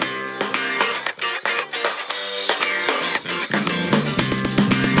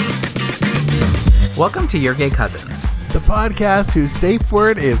Welcome to Your Gay Cousins, the podcast whose safe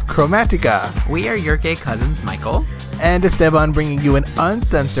word is chromatica. We are your gay cousins, Michael and Esteban, bringing you an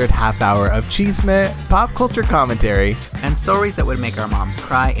uncensored half hour of chisme, pop culture commentary, and stories that would make our moms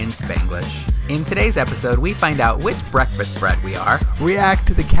cry in Spanglish. In today's episode, we find out which breakfast bread we are, react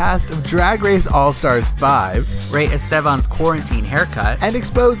to the cast of Drag Race All-Stars 5, rate Esteban's quarantine haircut, and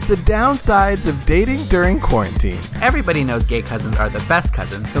expose the downsides of dating during quarantine. Everybody knows gay cousins are the best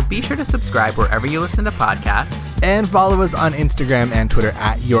cousins, so be sure to subscribe wherever you listen to podcasts. And follow us on Instagram and Twitter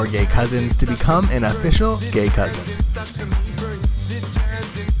at Your Gay Cousins to become an official gay cousin.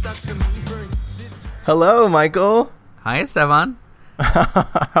 Hello, Michael. Hi, Esteban.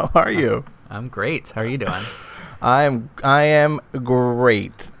 How are you? I'm great. How are you doing? I am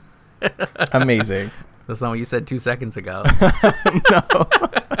great. Amazing. That's not what you said 2 seconds ago. No.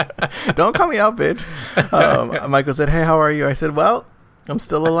 Don't call me out, bitch. Michael said, hey, how are you? I said, well, I'm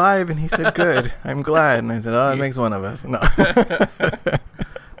still alive. And he said, good. I'm glad. And I said, oh, that makes one of us. No.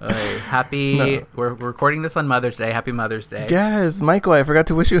 No. We're recording this on Mother's Day. Happy Mother's Day. Yes, Michael, I forgot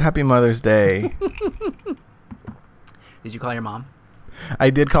to wish you happy Mother's Day. Did you call your mom? I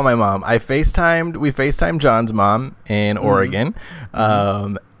did call my mom. We FaceTimed John's mom in Oregon,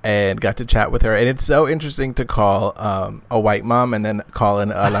 and got to chat with her. And it's so interesting to call a white mom and then call a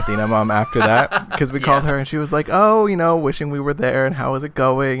Latina mom after that, because we called her and she was like, oh, wishing we were there and how is it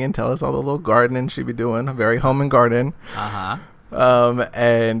going, and tell us all the little gardening she'd be doing, a very home and garden.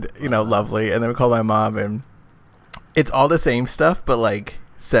 And lovely. And then we called my mom and it's all the same stuff, but like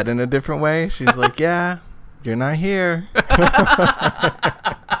said in a different way. She's like, yeah, you're not here.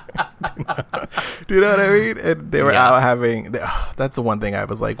 Do you know what I mean? And they were out having, that's the one thing I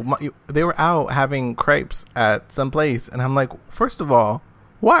was like, they were out having crepes at some place. And I'm like, first of all,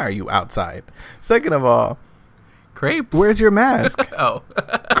 why are you outside? Second of all, crepes? Where's your mask? Oh.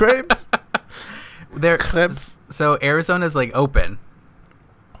 Crepes? Crepes. So Arizona's like open.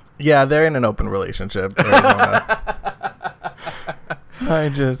 Yeah, they're in an open relationship, Arizona.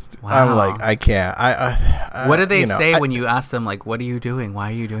 I'm like, I can't. What do they say when you ask them, like, what are you doing? Why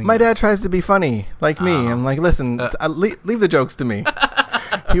are you doing my this? dad tries to be funny, like me. I'm like, listen, leave the jokes to me.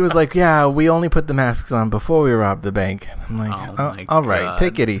 He was like, yeah, we only put the masks on before we robbed the bank. I'm like, all right,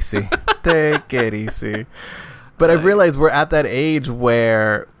 take it easy. Take it easy. But I've realized we're at that age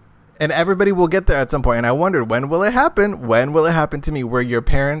where, and everybody will get there at some point, and I wondered, when will it happen? When will it happen to me where your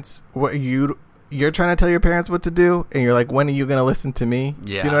parents, you're trying to tell your parents what to do, and you're like, when are you going to listen to me?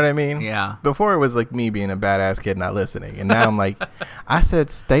 Yeah. You know what I mean? Yeah. Before it was like me being a badass kid not listening, and now I'm like, I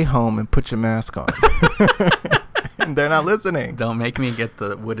said stay home and put your mask on. And they're not listening. Don't make me get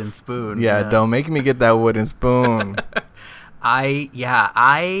the wooden spoon. Yeah, don't make me get that wooden spoon. I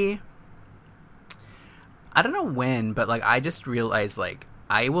don't know when, but like I just realized like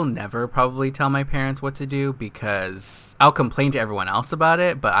I will never probably tell my parents what to do, because I'll complain to everyone else about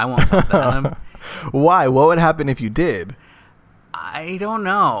it, but I won't tell them. Why? What would happen if you did? I don't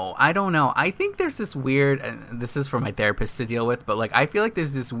know. I think there's this weird, this is for my therapist to deal with, but like I feel like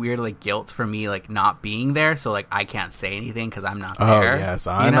there's this weird like guilt for me like not being there, so like I can't say anything because I'm not there. Oh yes,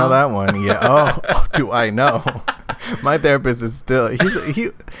 I know that one. Yeah. Oh, do I know? My therapist is still he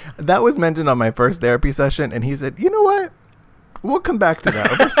that was mentioned on my first therapy session, and he said, you know what? We'll come back to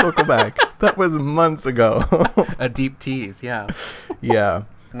that. We'll circle back. That was months ago. A deep tease, yeah. Yeah.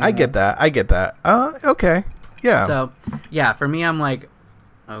 I get that. Okay. Yeah. So, yeah, for me, I'm like,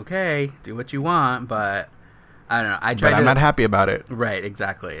 okay, do what you want, but I don't know. I'm not happy about it. Right,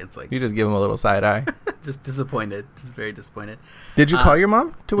 exactly. It's like, you just give him a little side eye. Just disappointed. Just very disappointed. Did you call your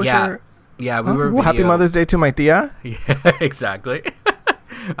mom to wish her? Yeah, we were. Happy Mother's Day to my tia. Yeah, exactly.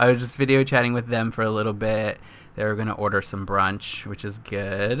 I was just video chatting with them for a little bit. They were gonna order some brunch, which is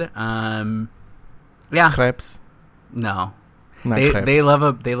good. Yeah. Crepes? No. Not crepes. They love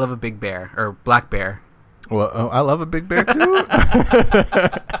a big bear or black bear. Well, I love a big bear too.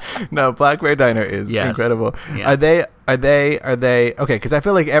 No, Black Bear Diner is incredible. Yeah. Are they okay? Because I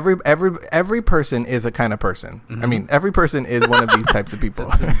feel like every person is a kind of person. Mm-hmm. I mean, every person is one of these types of people.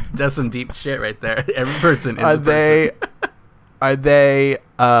 That's some deep shit right there. Every person is a person. Are they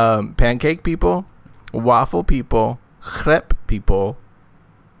pancake people, waffle people, crepe people,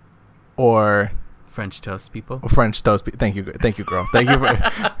 or French toast people? French toast people. Thank you, girl. Thank you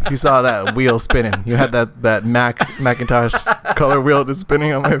for you saw that wheel spinning. You had that Macintosh color wheel just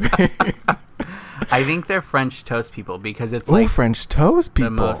spinning on my face. I think they're French toast people because it's like French toast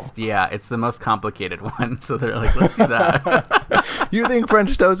people. It's the most complicated one. So they're like, let's do that. You think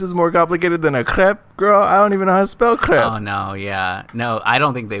French toast is more complicated than a crepe, girl? I don't even know how to spell crepe. Oh no, yeah, no, I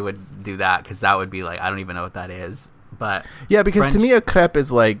don't think they would do that because that would be like, I don't even know what that is. But yeah, because to me a crepe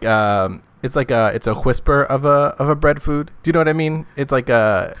is like it's a whisper of a bread food. Do you know what I mean? It's like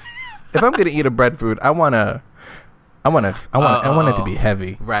if I'm gonna eat a bread food, I want it to be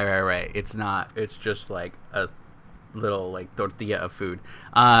heavy. Right. It's not. It's just like a little like tortilla of food.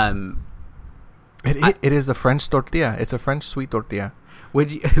 It is a French tortilla. It's a French sweet tortilla.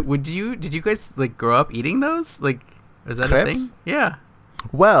 Did you guys like grow up eating those? Like, is that Crepes? a thing? Yeah.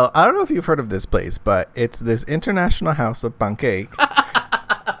 Well, I don't know if you've heard of this place, but it's this international house of pancake.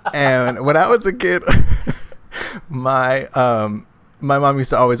 And when I was a kid, my mom used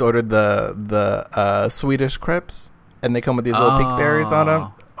to always order the Swedish crepes, and they come with these little pink berries on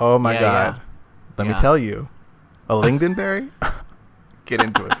them. Oh my god! Yeah. Let me tell you, a lingonberry. Get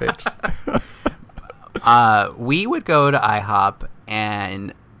into it, bitch. We would go to IHOP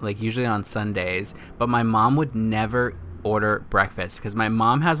and like usually on Sundays, but my mom would never order breakfast because my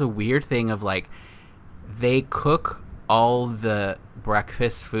mom has a weird thing of like they cook all the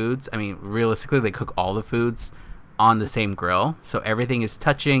breakfast foods. I mean, realistically, they cook all the foods on the same grill, so everything is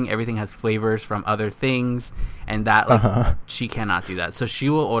touching, everything has flavors from other things, and that like she cannot do that. So she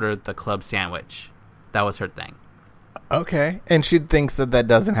will order the club sandwich. That was her thing. Okay, and she thinks that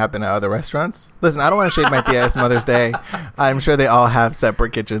doesn't happen at other restaurants. Listen, I don't want to shade my tia. It's Mother's Day. I'm sure they all have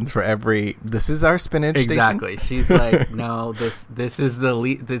separate kitchens for every. This is our spinach exactly. station. She's like, no, this is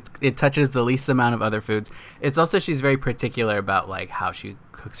the it touches the least amount of other foods. It's also she's very particular about like how she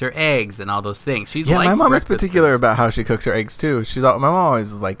cooks her eggs and all those things. She likes my mom is particular foods. About how she cooks her eggs too. My mom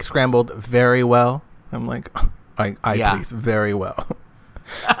always like scrambled very well. I'm like, I please very well.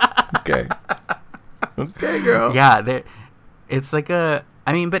 Okay. Okay, girl. Yeah, it's like I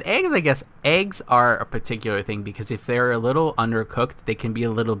mean, but eggs, I guess, eggs are a particular thing because if they're a little undercooked, they can be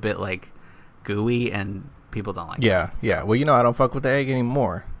a little bit, like, gooey, and people don't like it. Yeah. Well, I don't fuck with the egg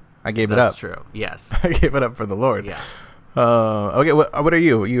anymore. I gave it up. That's true, yes. I gave it up for the Lord. Yeah. Okay, what are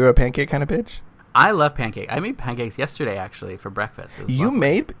you? You're a pancake kind of bitch? I love pancake. I made pancakes yesterday, actually, for breakfast. You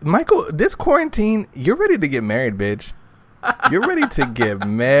made? Michael, this quarantine, you're ready to get married, bitch. You're ready to get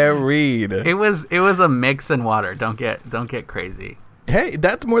married. It was a mix and water. Don't get crazy. Hey,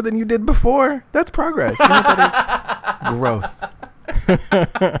 that's more than you did before. That's progress. You know what that is? Growth.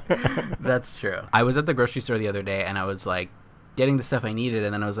 That's true. I was at the grocery store the other day and I was like getting the stuff I needed,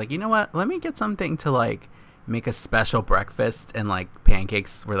 and then I was like, you know what? Let me get something to like make a special breakfast, and like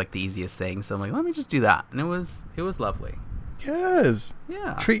pancakes were like the easiest thing. So I'm like, let me just do that, and it was lovely. Yes.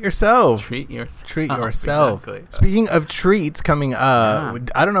 Yeah. Treat yourself. Treat yourself. Exactly. Speaking of treats coming up,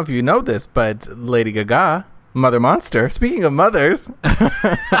 I don't know if you know this, but Lady Gaga, Mother Monster, speaking of mothers,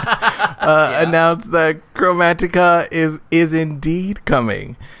 announced that Chromatica is indeed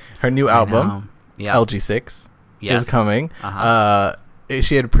coming. Her new album, LG6, is coming.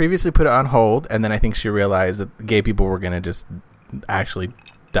 She had previously put it on hold, and then I think she realized that gay people were going to just actually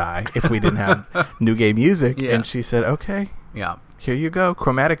die if we didn't have new gay music. Yeah. And she said, okay. Yeah. Here you go.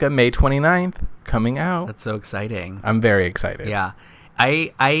 Chromatica, May 29th, coming out. That's so exciting. I'm very excited. Yeah.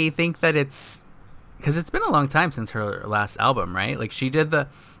 I think that it's... Because it's been a long time since her last album, right? Like, she did the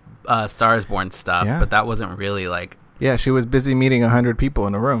Star Is Born stuff, but that wasn't really, like... Yeah, she was busy meeting 100 people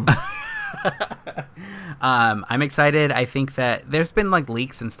in a room. I'm excited. I think that there's been, like,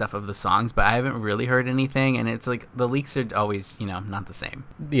 leaks and stuff of the songs, but I haven't really heard anything, and it's, like, the leaks are always, not the same.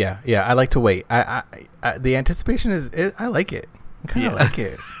 Yeah, I like to wait. I the anticipation I like it. I kind of like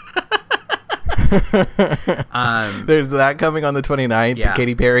it. There's that coming on the 29th. Yeah.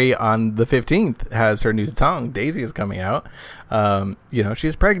 Katy Perry on the 15th has her new song. Daisy is coming out.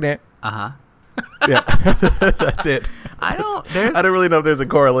 She's pregnant. Uh-huh. Yeah. That's it. I don't really know if there's a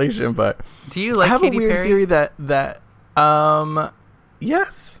correlation, but do you like I have Katy a weird Perry? theory that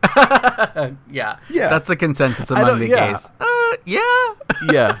yes. Yeah. That's the consensus among the gays.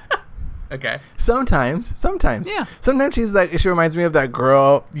 Yeah. Okay. Sometimes. Yeah. Sometimes she reminds me of that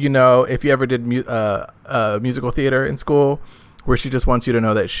girl, if you ever did musical theater in school, where she just wants you to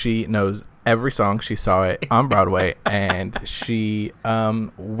know that she knows every song. She saw it on Broadway, and she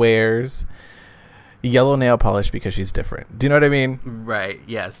wears yellow nail polish because she's different. Do you know what I mean? Right.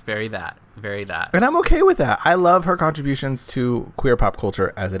 Yes. Very that. And I'm okay with that. I love her contributions to queer pop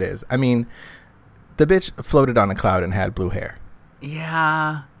culture as it is. I mean, the bitch floated on a cloud and had blue hair.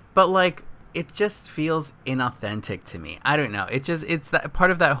 Yeah. But, like, it just feels inauthentic to me. I don't know. It's that part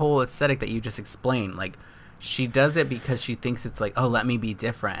of that whole aesthetic that you just explained. Like, she does it because she thinks it's like, oh, let me be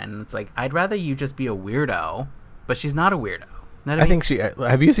different. And it's like, I'd rather you just be a weirdo. But she's not a weirdo. I think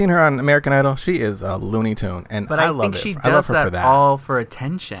have you seen her on American Idol? She is a Looney Tune. And but I love it. She does that all for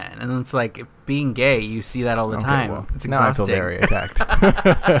attention. And it's like, being gay, you see that all the time. Well, it's exhausting. Now I feel very attacked.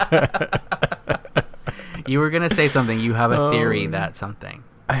 You were gonna say something. You have a theory that something.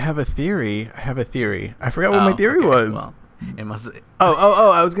 I have a theory. I forgot what my theory was. Well, it must.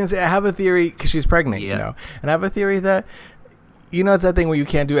 I was gonna say I have a theory because she's pregnant, you know, and I have a theory that, you know, it's that thing where you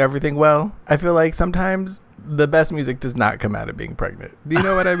can't do everything well. I feel like sometimes the best music does not come out of being pregnant. Do you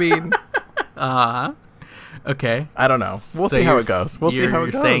know what I mean? Okay. I don't know. We'll see how it goes.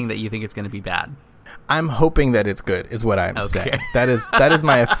 You're saying that you think it's gonna be bad. I'm hoping that it's good, is what I'm saying. That is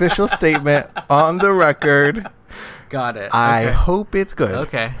my official statement on the record. Got it. I hope it's good.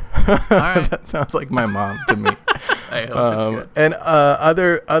 Okay. All right. That sounds like my mom to me. I hope it's good. And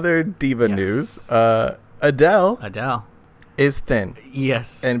other diva news. Adele is thin.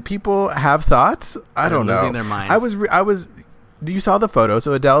 Yes. And people have thoughts. I don't know. Losing their minds. I was. You saw the photo.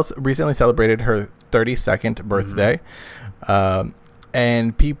 So Adele recently celebrated her 32nd birthday.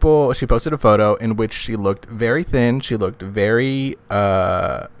 And she posted a photo in which she looked very thin. She looked very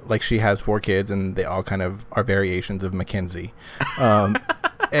like she has 4 kids, and they all kind of are variations of Mackenzie. And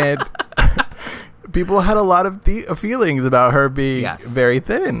people had a lot of feelings about her being very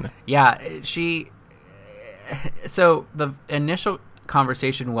thin. Yeah, so the initial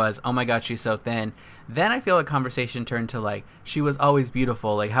conversation was, oh my God, she's so thin. Then I feel like conversation turned to like, she was always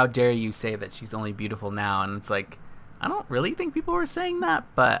beautiful. Like, how dare you say that she's only beautiful now? And it's like, I don't really think people were saying that,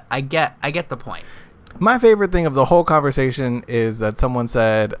 but I get the point. My favorite thing of the whole conversation is that someone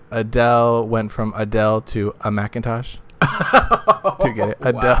said Adele went from Adele to a Macintosh. To get it,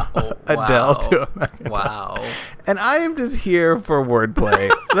 Adele to a Macintosh. Wow. And I am just here for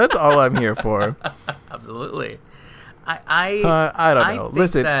wordplay. That's all I'm here for. Absolutely. I don't know.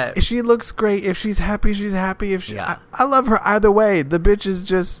 Listen, she looks great. If she's happy, she's happy. If she, I love her either way. The bitch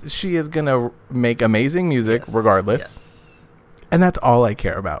is she is gonna make amazing music regardless. Yes. And that's all I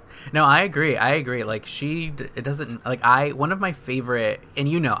care about. No, I agree. Like it doesn't like one of my favorite, and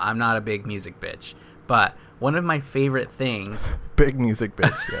you know, I'm not a big music bitch, but one of my favorite things. Big music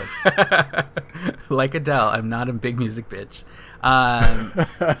bitch, yes. Like Adele, I'm not a big music bitch.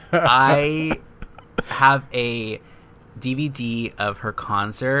 I have a DVD of her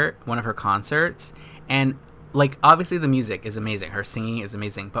concert, one of her concerts, and like obviously the music is amazing, her singing is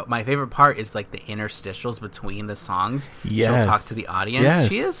amazing, but my favorite part is like the interstitials between the songs. She'll talk to the audience.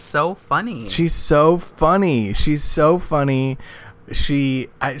 She is so funny. She's so funny. She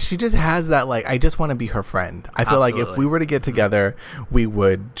just has that, like, I just want to be her friend. I feel like if we were to get together, we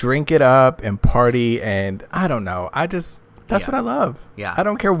would drink it up and party, and I don't know, that's what I love. I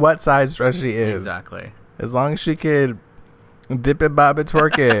don't care what size dress she is. Exactly. As long as she could dip it, bob it,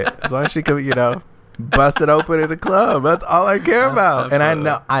 twerk it. As long as she could, you know, bust it open in a club. That's all I care about.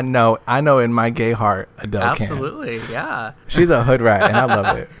 Absolutely. And I know in my gay heart, Adele can. Absolutely, yeah. She's a hood rat, and I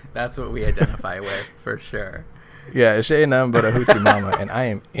love it. That's what we identify with, for sure. Yeah, she ain't nothing but a hoochie mama, and I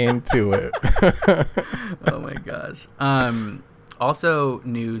am into it. Oh my gosh. Also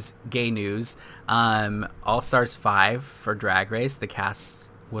gay news. All Stars 5 for Drag Race, the cast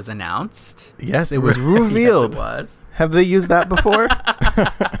was announced. Yes, it was revealed. Yes, it was. Have they used that before?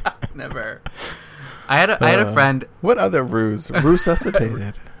 Never. I had a friend. What other ruse?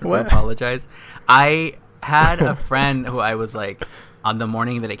 Resuscitated. What? I apologize. I had a friend who I was like, on the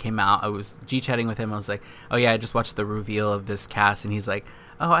morning that it came out, I was G-chatting with him. I was like, oh yeah, I just watched the reveal of this cast, and he's like,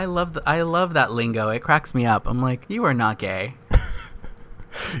 oh, I love that lingo. It cracks me up. I'm like, you are not gay.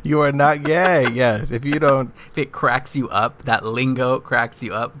 You are not gay. Yes. If it cracks you up, that lingo cracks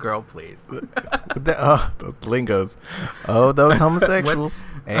you up, girl, please. Those lingos. Oh, those homosexuals.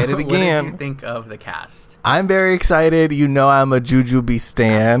 At it again. What did you think of the cast? I'm very excited. You know, I'm a Jujubee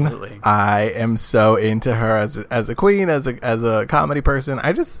stan. Absolutely. I am so into her as a queen, as a comedy person.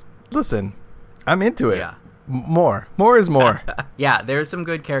 Listen, I'm into it. Yeah. More is more. Yeah, there's some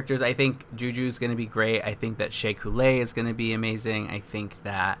good characters. I think Juju's going to be great. I think that Shea Coulee is going to be amazing. I think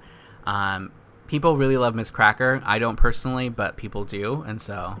that people really love Miss Cracker. I don't personally, but people do, and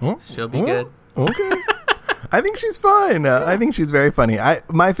so she'll be good. Okay. I think she's fun. I think she's very funny.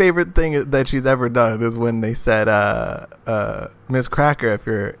 My favorite thing that she's ever done is when they said, Miss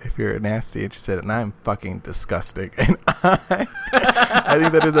Cracker, if you're nasty, and she said, and I'm fucking disgusting. And I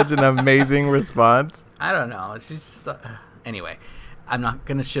think that is such an amazing response. I don't know. She's just, anyway, I'm not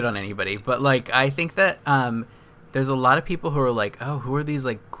going to shit on anybody, but like, I think that, there's a lot of people who are like, oh, who are these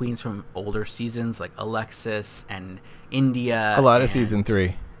like queens from older seasons, like Alexis and India. A lot of season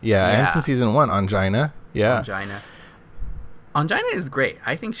 3. Yeah, and some season 1, Ongina. Yeah. Ongina is great.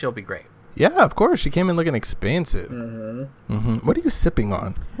 I think she'll be great. Yeah, of course. She came in looking expensive. Mm-hmm. Mm-hmm. What are you sipping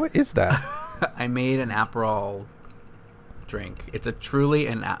on? What is that? I made an Aperol drink. It's a Truly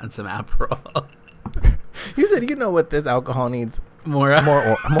and some Aperol. You said, you know what this alcohol needs? More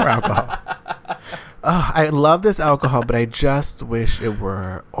alcohol. oh, I love this alcohol, but I just wish it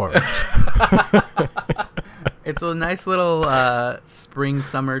were orange. It's a nice little spring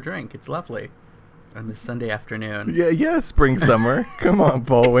summer drink. It's lovely on this Sunday afternoon. Yeah, spring summer. Come on,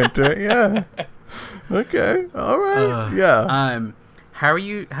 fall winter. Yeah. Okay. All right. Yeah. How are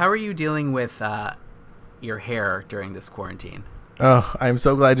you dealing with your hair during this quarantine? Oh, I'm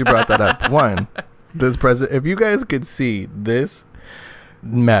so glad you brought that up. One, this present. If you guys could see this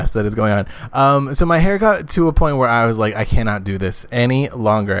mess that is going on. So my hair got to a point where I was like, I cannot do this any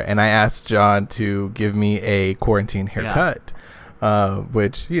longer, and I asked John to give me a quarantine haircut,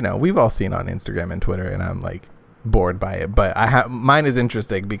 which we've all seen on Instagram and Twitter, and I'm like bored by it. But mine is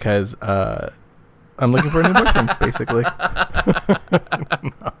interesting because I'm looking for a new boyfriend, basically.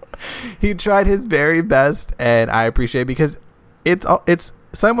 No. He tried his very best, and I appreciate it because it's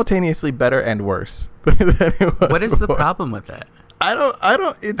simultaneously better and worse than it was What is before. The problem with it? I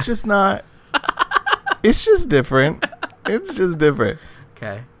don't, it's just not, it's just different. It's just different.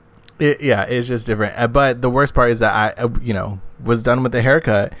 Okay. It's just different. But the worst part is that I was done with the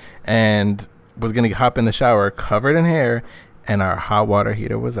haircut and was going to hop in the shower covered in hair, and our hot water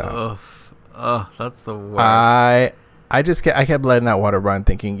heater was out. Oh, that's the worst. I kept letting that water run,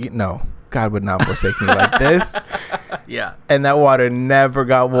 thinking, no, God would not forsake me like this. Yeah. And that water never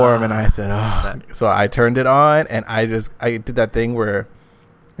got warm, and I said, so I turned it on, and I did that thing where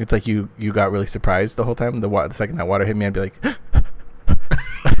it's like you got really surprised the whole time. The second that water hit me, I'd be like,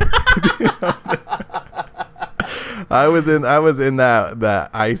 I was in that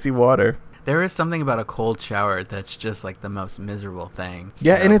icy water. There is something about a cold shower that's just like the most miserable thing. It's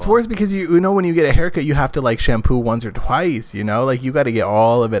yeah, terrible. And it's worse because you know when you get a haircut, you have to like shampoo once or twice. Like you got to get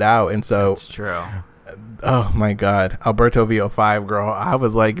all of it out, and so it's true. Oh my God, Alberto VO5 girl, I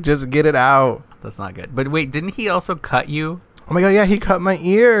was like, just get it out. That's not good. But wait, didn't he also cut you? Oh my God, yeah, he cut my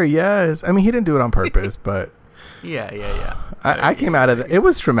ear. Yes, I mean he didn't do it on purpose, but yeah. I came out of it. It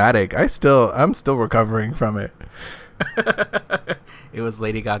was traumatic. I'm still recovering from it. It was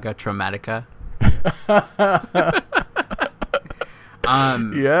Lady Gaga Traumatica.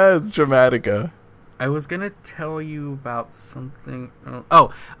 Yes, Traumatica. I was gonna tell you about something.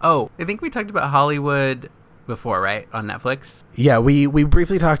 Oh, I think we talked about Hollywood before, right? On Netflix. Yeah, we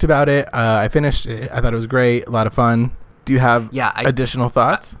briefly talked about it. I finished it. I thought it was great, a lot of fun. Do you have additional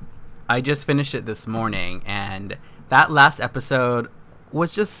thoughts? I just finished it this morning, and that last episode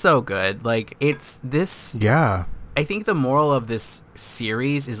was just so good. Like it's this. Yeah. I think the moral of this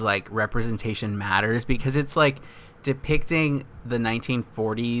series is like representation matters, because it's like depicting the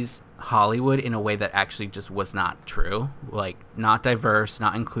 1940s Hollywood in a way that actually just was not true, like not diverse,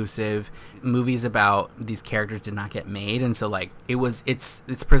 not inclusive. Movies about these characters did not get made, and so like it's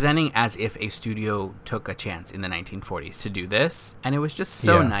presenting as if a studio took a chance in the 1940s to do this, and it was just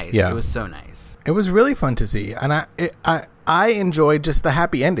so nice. It was so nice. It was really fun to see, and I enjoyed just the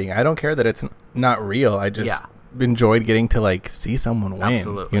happy ending. I don't care that it's not real. I just enjoyed getting to like see someone win.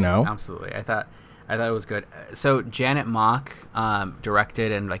 Absolutely. I thought it was good. So Janet Mock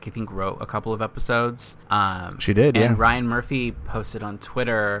directed and like I think wrote a couple of episodes. She did, and Ryan Murphy posted on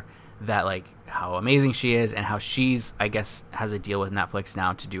Twitter that like how amazing she is, and how she's, I guess, has a deal with Netflix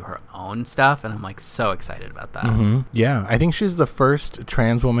now to do her own stuff, and I'm like so excited about that. Mm-hmm. Yeah, I think she's the first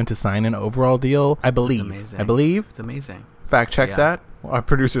trans woman to sign an overall deal. I believe. It's amazing. Fact check that. Our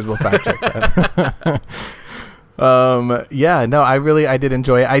producers will fact check that. I did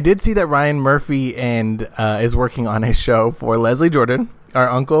enjoy it. I did see that Ryan Murphy is working on a show for Leslie Jordan,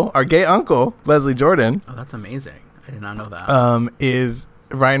 our gay uncle, Leslie Jordan. Oh, that's amazing. I did not know that.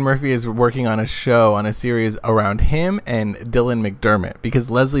 Ryan Murphy is working on a series around him and Dylan McDermott, because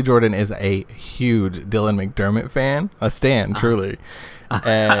Leslie Jordan is a huge Dylan McDermott fan, a stan, truly.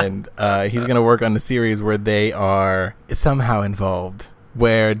 And he's going to work on a series where they are somehow involved,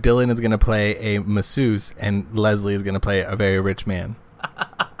 where Dylan is going to play a masseuse and Leslie is going to play a very rich man.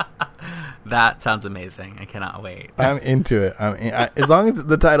 That sounds amazing. I cannot wait. I'm into it. As long as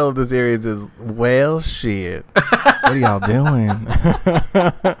the title of the series is "Well, shit." What are y'all doing?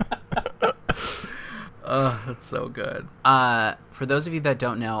 Oh, that's so good. For those of you that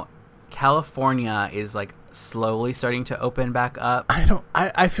don't know, California is like slowly starting to open back up.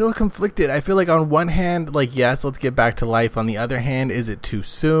 I feel conflicted. I feel like on one hand, like, yes, let's get back to life. On the other hand, is it too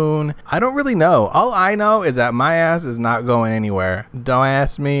soon? I don't really know. All I know is that my ass is not going anywhere. Don't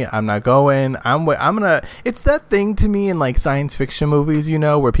ask me. I'm not going. I'm gonna, it's that thing to me in like science fiction movies,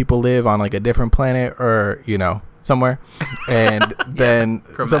 where people live on like a different planet or, somewhere. And then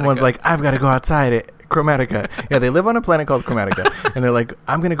someone's like, I've got to go outside. Chromatica. Yeah, they live on a planet called Chromatica. And they're like,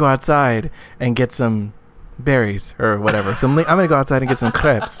 I'm going to go outside and get some berries or whatever. I'm going to go outside and get some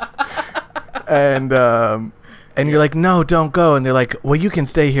crepes. And you're like, no, don't go. And they're like, well, you can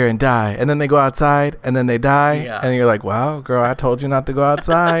stay here and die. And then they go outside and then they die. Yeah. And you're like, well, girl, I told you not to go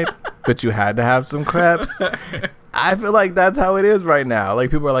outside, but you had to have some crepes. I feel like that's how it is right now.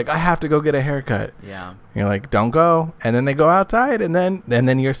 Like, people are like, I have to go get a haircut. Yeah. You're like, don't go. And then they go outside, and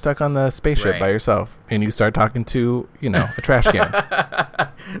then you're stuck on the spaceship by yourself, and you start talking to, a trash can.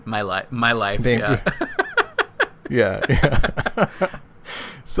 My life. Yeah.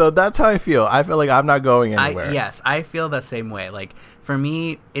 So that's how I feel. I feel like I'm not going anywhere. Yes, I feel the same way. Like, for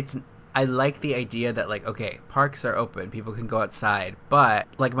me, I like the idea that, like, okay, parks are open, people can go outside, but,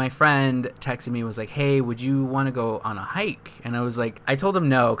 like, my friend texted me, was like, hey, would you want to go on a hike? And I was like, I told him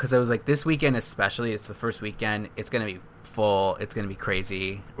no, because I was like, this weekend especially, it's the first weekend, it's going to be full, it's going to be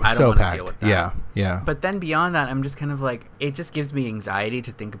crazy. I don't want to deal with that. Yeah. But then beyond that, I'm just kind of like, it just gives me anxiety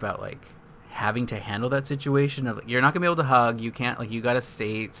to think about, like, having to handle that situation of, like, you're not gonna be able to hug, you can't, like, you gotta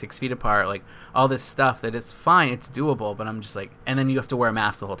stay 6 feet apart, like, all this stuff that it's fine, it's doable, but I'm just like, and then you have to wear a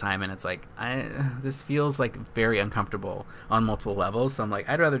mask the whole time, and it's like, this feels like very uncomfortable on multiple levels, so I'm like,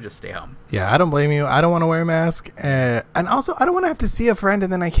 I'd rather just stay home. Yeah, I don't blame you. I don't want to wear a mask, and also I don't want to have to see a friend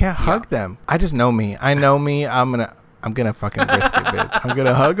and then I can't hug them. I just know me. I'm gonna fucking risk it, bitch. I'm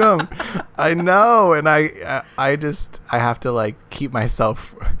gonna hug him. I know, and I have to, like, keep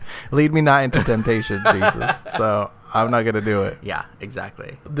myself. Lead me not into temptation, Jesus. So I'm not gonna do it. Yeah,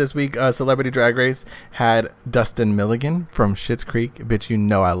 exactly. This week, Celebrity Drag Race had Dustin Milligan from Schitt's Creek. Bitch,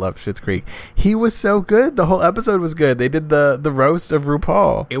 I love Schitt's Creek. He was so good. The whole episode was good. They did the roast of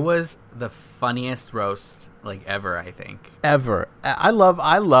RuPaul. It was the funniest roast, like, ever, I think. Ever. I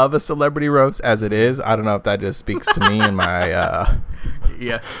love a celebrity roast as it is. I don't know if that just speaks to me and my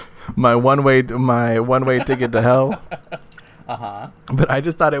my one way ticket to hell. But I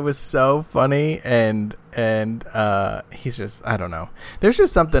just thought it was so funny, and he's just, I don't know. There's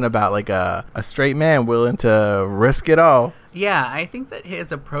just something about, like, a straight man willing to risk it all. Yeah, I think that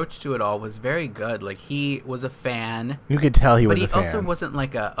his approach to it all was very good. Like, he was a fan. You could tell he was a fan. But he also wasn't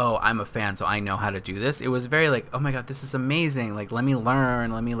like I'm a fan, so I know how to do this. It was very like, oh my God, this is amazing. Like, let me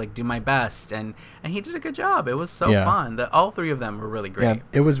learn. Let me, like, do my best. And he did a good job. It was so fun. All three of them were really great. Yeah,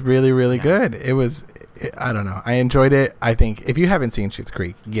 it was really, really good. I don't know. I enjoyed it. I think if you haven't seen Schitt's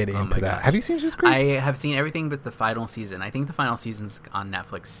Creek, get into that. Gosh. Have you seen Schitt's Creek? I have seen everything but the final season. I think the final season's on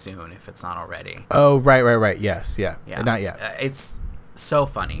Netflix soon, if it's not already. Oh, right. Yes, yeah. Not yet. It's so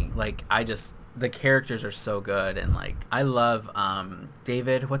funny. Like, the characters are so good, and, like, I love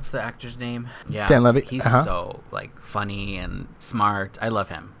David. What's the actor's name? Yeah, Dan Levy. He's so, like, funny and smart. I love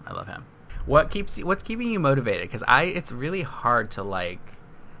him. What's keeping you motivated? Because it's really hard to, like,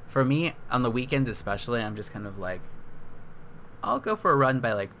 for me on the weekends especially, I'm just kind of like, I'll go for a run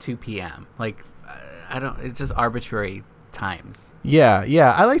by, like, 2 p.m. Like, it's just arbitrary times. Yeah.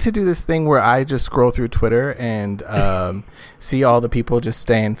 I like to do this thing where I just scroll through Twitter and see all the people just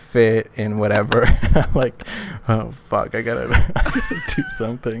staying fit and whatever. I'm like, oh fuck, I gotta do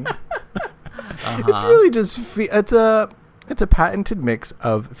something. It's really just it's a patented mix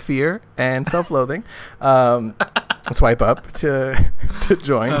of fear and self-loathing. Swipe up to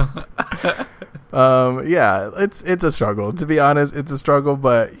join. It's a struggle, to be honest. It's a struggle,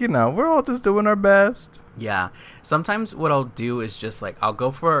 but we're all just doing our best. Yeah, sometimes what I'll do is just, like, I'll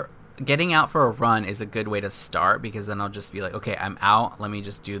go for getting out for a run is a good way to start, because then I'll just be like, okay, I'm out, let me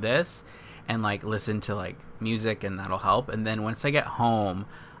just do this and, like, listen to, like, music, and that'll help. And then once I get home,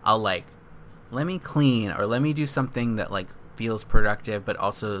 I'll, like, let me clean or let me do something that, like, feels productive but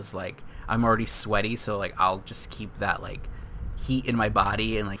also is, like, I'm already sweaty, so, like, I'll just keep that, like, heat in my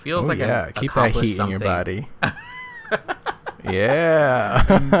body and, like, feels keep that heat in your body. Yeah.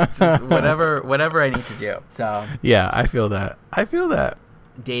 Just whatever I need to do. So yeah, I feel that.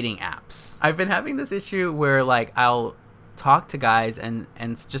 Dating apps. I've been having this issue where, like, I'll talk to guys and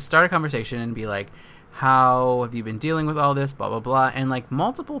just start a conversation and be like, how have you been dealing with all this, blah blah blah, and, like,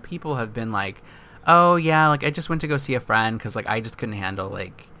 multiple people have been like, oh yeah, like, I just went to go see a friend because, like, I just couldn't handle,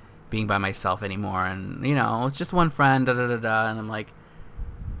 like, being by myself anymore, and it's just one friend, da da da da. And I'm like,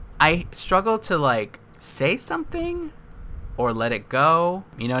 I struggle to, like, say something or let it go.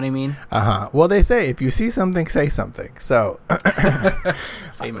 You know what I mean? Well, they say if you see something, say something. So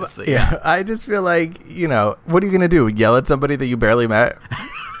famously, yeah. I just feel like, what are you gonna do? Yell at somebody that you barely met?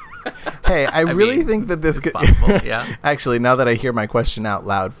 Hey, I really think that this could. Yeah. Actually, now that I hear my question out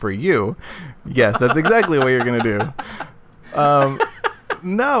loud for you, yes, that's exactly what you're gonna do.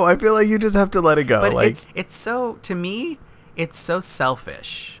 No, I feel like you just have to let it go. But like, it's so, to me, it's so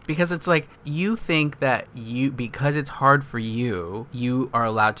selfish because it's like you think that because it's hard for you, you are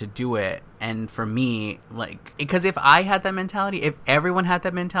allowed to do it. And for me, like, because if I had that mentality, if everyone had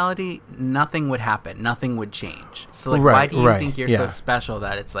that mentality, nothing would happen. Nothing would change. So, like, why do you think you're so special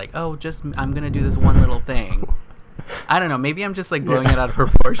that it's like, oh, just, I'm going to do this one little thing? I don't know. Maybe I'm just, like, blowing it out of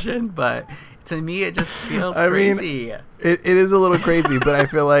proportion, but to me, it just feels crazy. Mean, it is a little crazy, but I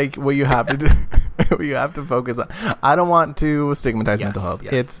feel like what you have to do, what you have to focus on. I don't want to stigmatize mental health.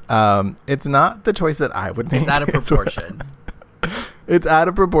 Yes. It's not the choice that I would make. It's out of proportion. It's out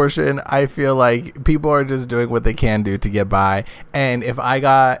of proportion. I feel like people are just doing what they can do to get by. And if I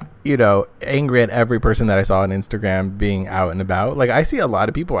got, angry at every person that I saw on Instagram being out and about, like I see a lot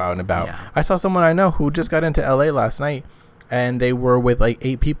of people out and about. Yeah. I saw someone I know who just got into LA last night and they were with like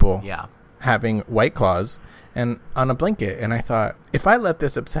 8 people having White Claws and on a blanket. And I thought, if I let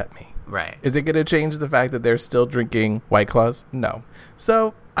this upset me, is it going to change the fact that they're still drinking White Claws? No.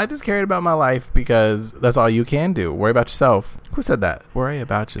 So I just cared about my life because that's all you can do. Worry about yourself. Who said that? Worry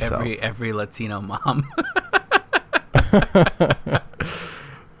about yourself. Every Latino mom.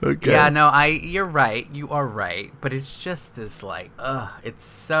 Okay. Yeah, no, you're right. You are right. But it's just this like, it's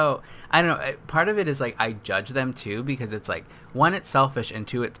so, I don't know. Part of it is like, I judge them too, because it's like, 1, it's selfish, and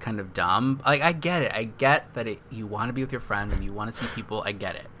 2, it's kind of dumb. Like, I get it. I get that you want to be with your friends and you want to see people. I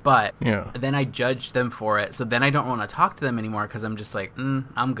get it. But then I judge them for it. So then I don't want to talk to them anymore because I'm just like,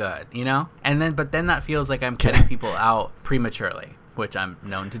 I'm good, but then that feels like I'm cutting people out prematurely, which I'm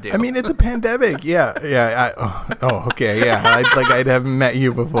known to do. I mean, it's a pandemic. Yeah. Okay. Yeah. I haven't met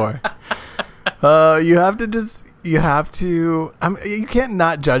you before. You can't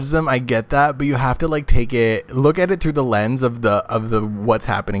not judge them. I get that, but you have to look at it through the lens of the what's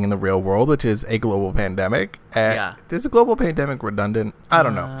happening in the real world, which is a global pandemic. Is a global pandemic redundant? I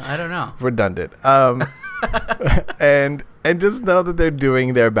don't know. Redundant. And just know that they're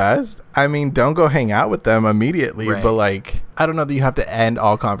doing their best. I mean, don't go hang out with them immediately, but I don't know that you have to end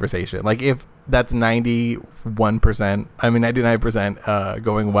all conversation. Like if that's 99%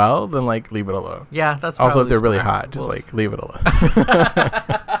 going well, then leave it alone. Yeah, that's also if they're really hot, just leave it alone.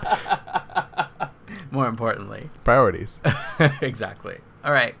 More importantly, priorities. Exactly.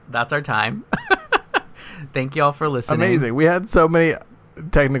 All right, that's our time. Thank you all for listening. Amazing. We had so many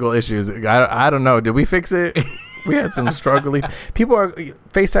technical issues. I don't know. Did we fix it? We had some struggling. People are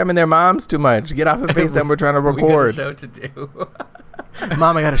FaceTiming their moms too much. Get off of FaceTime. We're trying to record. We got a show to do.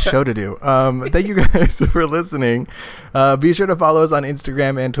 Mom, I got a show to do. Thank you guys for listening. Be sure to follow us on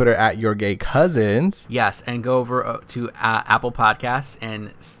Instagram and Twitter at Your Gay Cousins. Yes, and go over to Apple Podcasts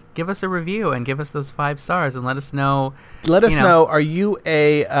and give us a review and give us those 5 stars and let us know. Let us know. Are you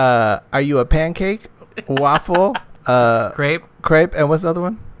a pancake, waffle, crepe, and what's the other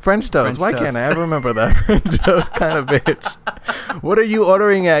one? French toast. Why can't I ever remember that? French toast kind of bitch. What are you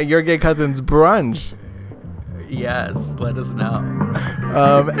ordering at Your Gay Cousins brunch? Yes, let us know.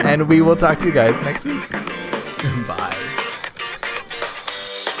 And we will talk to you guys next week. Bye.